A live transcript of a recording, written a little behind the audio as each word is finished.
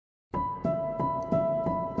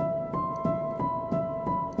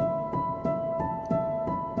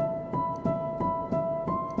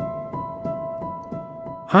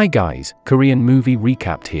Hi guys, Korean movie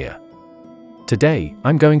recapped here. Today,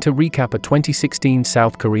 I'm going to recap a 2016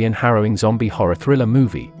 South Korean harrowing zombie horror thriller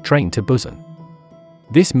movie, Train to Busan.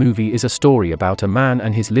 This movie is a story about a man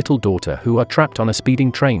and his little daughter who are trapped on a speeding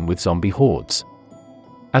train with zombie hordes.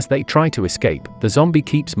 As they try to escape, the zombie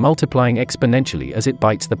keeps multiplying exponentially as it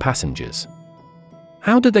bites the passengers.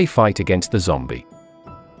 How do they fight against the zombie?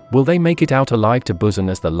 Will they make it out alive to Busan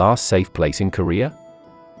as the last safe place in Korea?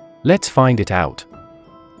 Let's find it out.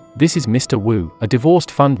 This is Mr. Woo, a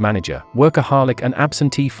divorced fund manager, workaholic and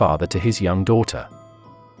absentee father to his young daughter.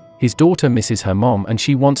 His daughter misses her mom and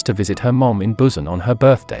she wants to visit her mom in Busan on her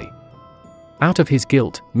birthday. Out of his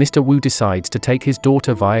guilt, Mr. Woo decides to take his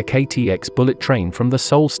daughter via KTX Bullet Train from the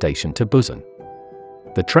Seoul station to Busan.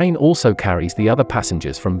 The train also carries the other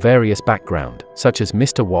passengers from various backgrounds, such as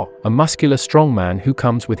Mr. Woo, a muscular strongman who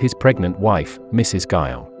comes with his pregnant wife, Mrs.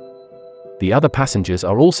 Gyeong. The other passengers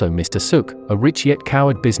are also Mr. Suk, a rich yet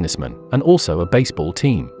coward businessman, and also a baseball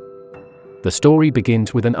team. The story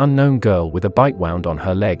begins with an unknown girl with a bite wound on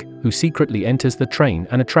her leg, who secretly enters the train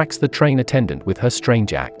and attracts the train attendant with her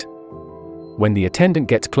strange act. When the attendant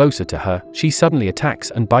gets closer to her, she suddenly attacks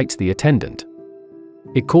and bites the attendant.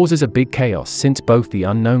 It causes a big chaos since both the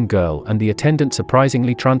unknown girl and the attendant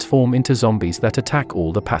surprisingly transform into zombies that attack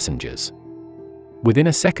all the passengers. Within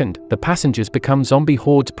a second, the passengers become zombie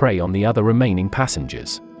hordes prey on the other remaining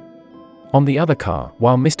passengers. On the other car,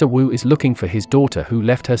 while Mr. Woo is looking for his daughter who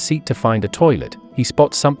left her seat to find a toilet, he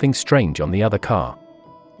spots something strange on the other car.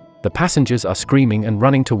 The passengers are screaming and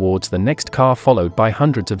running towards the next car followed by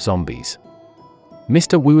hundreds of zombies.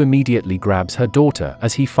 Mr. Woo immediately grabs her daughter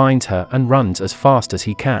as he finds her and runs as fast as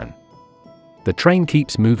he can. The train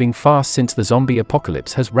keeps moving fast since the zombie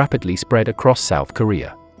apocalypse has rapidly spread across South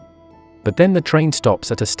Korea. But then the train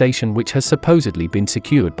stops at a station which has supposedly been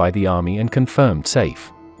secured by the army and confirmed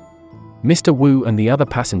safe. Mr. Woo and the other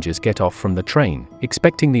passengers get off from the train,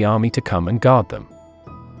 expecting the army to come and guard them.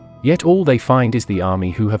 Yet all they find is the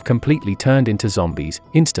army, who have completely turned into zombies,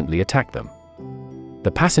 instantly attack them.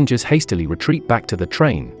 The passengers hastily retreat back to the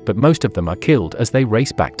train, but most of them are killed as they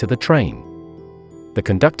race back to the train. The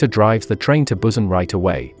conductor drives the train to Busan right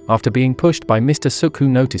away, after being pushed by Mr. Suk, who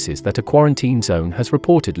notices that a quarantine zone has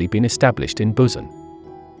reportedly been established in Busan.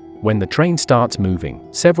 When the train starts moving,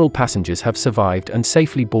 several passengers have survived and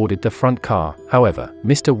safely boarded the front car. However,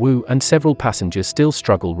 Mr. Woo and several passengers still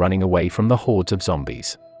struggle running away from the hordes of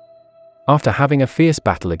zombies. After having a fierce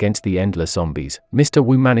battle against the endless zombies, Mr.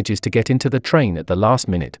 Woo manages to get into the train at the last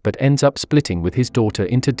minute but ends up splitting with his daughter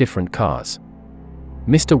into different cars.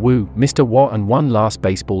 Mr. Woo, Mr. Woo and one last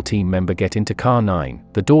baseball team member get into car 9.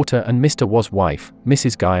 The daughter and Mr. Woo's wife,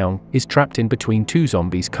 Mrs. Gyeong, is trapped in between two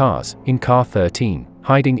zombies' cars, in car 13,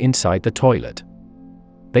 hiding inside the toilet.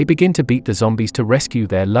 They begin to beat the zombies to rescue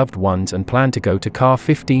their loved ones and plan to go to car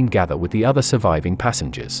 15 gather with the other surviving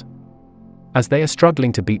passengers. As they are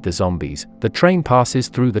struggling to beat the zombies, the train passes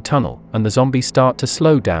through the tunnel, and the zombies start to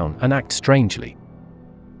slow down and act strangely.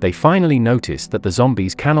 They finally notice that the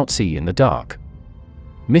zombies cannot see in the dark.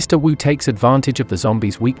 Mr. Woo takes advantage of the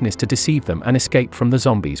zombies' weakness to deceive them and escape from the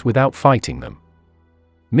zombies without fighting them.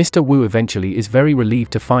 Mr. Woo eventually is very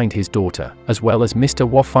relieved to find his daughter, as well as Mr.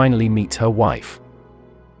 Woo finally meets her wife.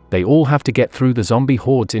 They all have to get through the zombie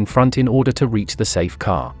hordes in front in order to reach the safe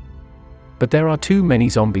car. But there are too many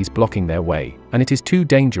zombies blocking their way, and it is too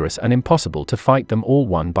dangerous and impossible to fight them all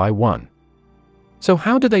one by one. So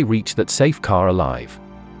how do they reach that safe car alive?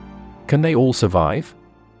 Can they all survive?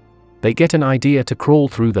 They get an idea to crawl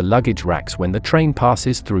through the luggage racks when the train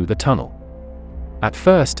passes through the tunnel. At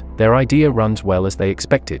first, their idea runs well as they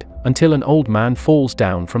expected, until an old man falls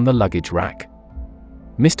down from the luggage rack.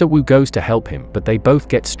 Mr. Woo goes to help him, but they both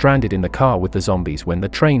get stranded in the car with the zombies when the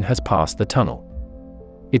train has passed the tunnel.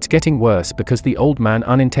 It's getting worse because the old man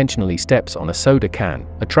unintentionally steps on a soda can,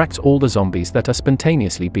 attracts all the zombies that are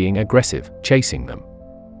spontaneously being aggressive, chasing them.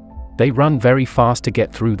 They run very fast to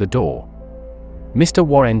get through the door. Mr.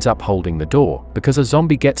 Woo ends up holding the door, because a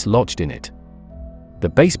zombie gets lodged in it. The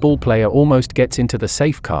baseball player almost gets into the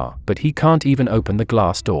safe car, but he can't even open the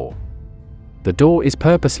glass door. The door is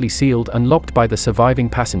purposely sealed and locked by the surviving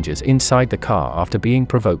passengers inside the car after being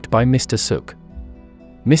provoked by Mr. Suk.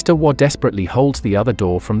 Mr. Woo desperately holds the other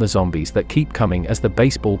door from the zombies that keep coming as the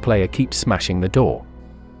baseball player keeps smashing the door.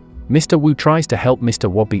 Mr. Woo tries to help Mr.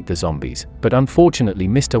 Woo beat the zombies, but unfortunately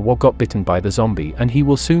Mr. Woo got bitten by the zombie and he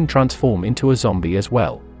will soon transform into a zombie as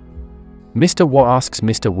well. Mr. Woo asks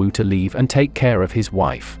Mr. Woo to leave and take care of his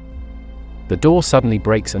wife. The door suddenly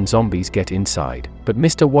breaks and zombies get inside, but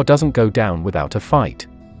Mr. Woo doesn't go down without a fight.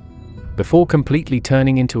 Before completely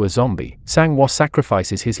turning into a zombie, Sang Woo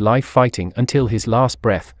sacrifices his life fighting until his last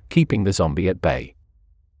breath, keeping the zombie at bay.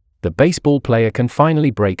 The baseball player can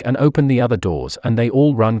finally break and open the other doors, and they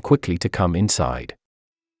all run quickly to come inside.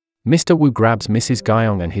 Mr. Woo grabs Mrs.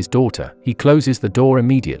 Gyeong and his daughter. He closes the door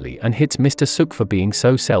immediately and hits Mr. Suk for being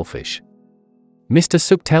so selfish. Mr.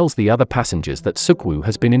 Suk tells the other passengers that Suk-woo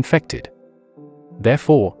has been infected.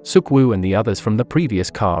 Therefore, Suk-woo and the others from the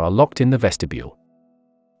previous car are locked in the vestibule.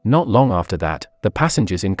 Not long after that, the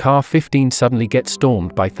passengers in car 15 suddenly get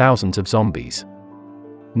stormed by thousands of zombies.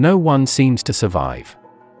 No one seems to survive.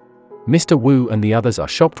 Mr. Woo and the others are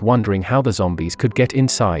shocked, wondering how the zombies could get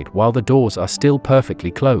inside while the doors are still perfectly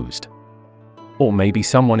closed. Or maybe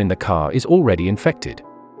someone in the car is already infected.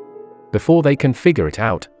 Before they can figure it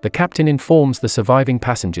out, the captain informs the surviving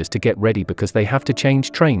passengers to get ready because they have to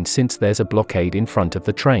change trains since there's a blockade in front of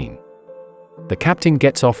the train. The captain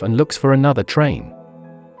gets off and looks for another train.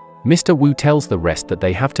 Mr. Woo tells the rest that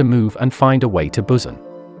they have to move and find a way to Busan.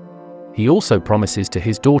 He also promises to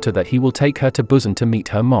his daughter that he will take her to Busan to meet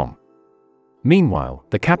her mom. Meanwhile,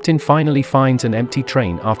 the captain finally finds an empty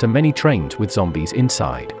train after many trains with zombies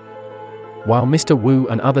inside. While Mr. Woo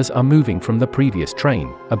and others are moving from the previous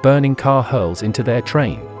train, a burning car hurls into their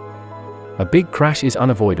train. A big crash is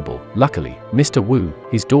unavoidable. Luckily, Mr. Woo,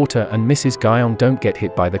 his daughter and Mrs. Gyeong don't get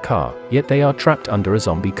hit by the car, yet they are trapped under a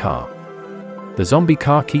zombie car. The zombie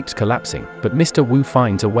car keeps collapsing, but Mr. Woo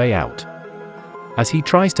finds a way out. As he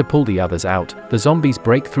tries to pull the others out, the zombies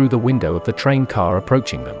break through the window of the train car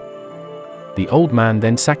approaching them. The old man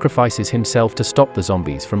then sacrifices himself to stop the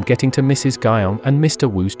zombies from getting to Mrs. Gyeong and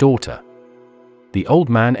Mr. Woo's daughter. The old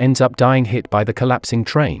man ends up dying hit by the collapsing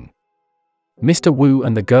train. Mr. Woo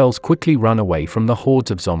and the girls quickly run away from the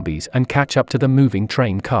hordes of zombies and catch up to the moving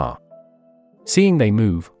train car. Seeing they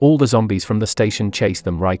move, all the zombies from the station chase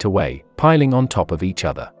them right away, piling on top of each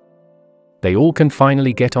other. They all can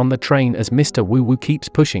finally get on the train as Mr. Woo keeps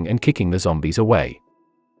pushing and kicking the zombies away.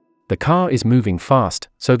 The car is moving fast,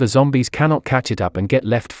 so the zombies cannot catch it up and get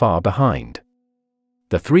left far behind.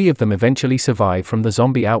 The three of them eventually survive from the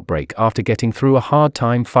zombie outbreak after getting through a hard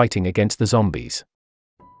time fighting against the zombies.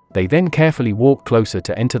 They then carefully walk closer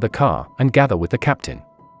to enter the car and gather with the captain.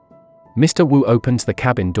 Mr. Woo opens the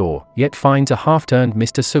cabin door, yet finds a half-turned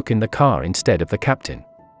Mr. Suk in the car instead of the captain.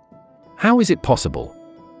 How is it possible?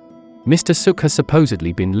 Mr. Suk has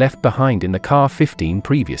supposedly been left behind in the car 15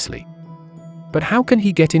 previously. But how can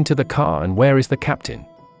he get into the car, and where is the captain?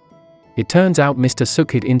 It turns out Mr.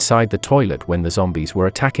 Suk hid inside the toilet when the zombies were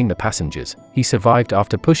attacking the passengers. He survived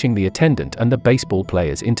after pushing the attendant and the baseball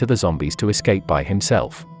players into the zombies to escape by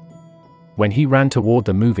himself. When he ran toward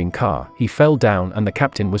the moving car, he fell down and the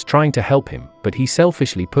captain was trying to help him, but he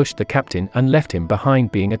selfishly pushed the captain and left him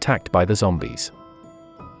behind being attacked by the zombies.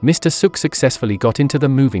 Mr. Suk successfully got into the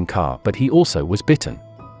moving car, but he also was bitten.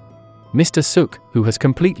 Mr. Suk, who has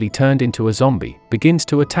completely turned into a zombie, begins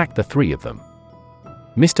to attack the three of them.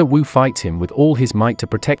 Mr. Woo fights him with all his might to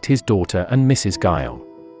protect his daughter and Mrs. Gyeong.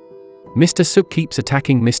 Mr. Suk keeps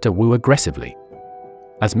attacking Mr. Woo aggressively.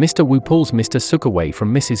 As Mr. Woo pulls Mr. Suk away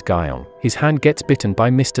from Mrs. Gyeong, his hand gets bitten by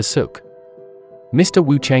Mr. Suk. Mr.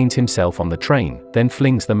 Woo chains himself on the train, then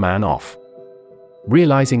flings the man off.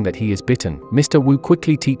 Realizing that he is bitten, Mr. Woo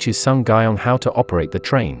quickly teaches Sung Gyeong how to operate the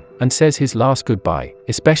train, and says his last goodbye,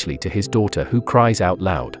 especially to his daughter, who cries out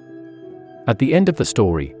loud. At the end of the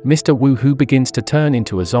story, Mr. Woo, who begins to turn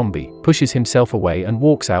into a zombie, pushes himself away and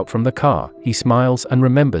walks out from the car. He smiles and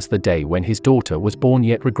remembers the day when his daughter was born,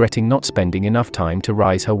 yet regretting not spending enough time to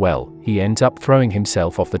raise her well. He ends up throwing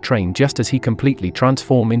himself off the train just as he completely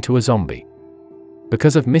transforms into a zombie.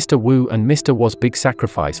 Because of Mr. Woo and Mr. Wa's big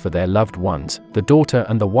sacrifice for their loved ones, the daughter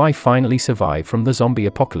and the wife finally survive from the zombie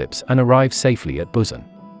apocalypse and arrive safely at Busan.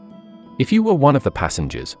 If you were one of the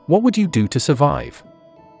passengers, what would you do to survive?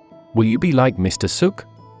 Will you be like Mr. Suk?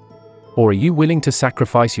 Or are you willing to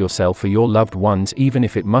sacrifice yourself for your loved ones even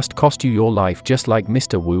if it must cost you your life, just like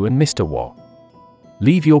Mr. Woo and Mr. Wa?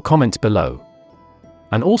 Leave your comments below.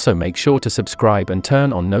 And also make sure to subscribe and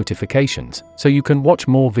turn on notifications so you can watch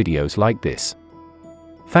more videos like this.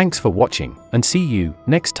 Thanks for watching, and see you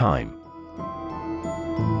next time.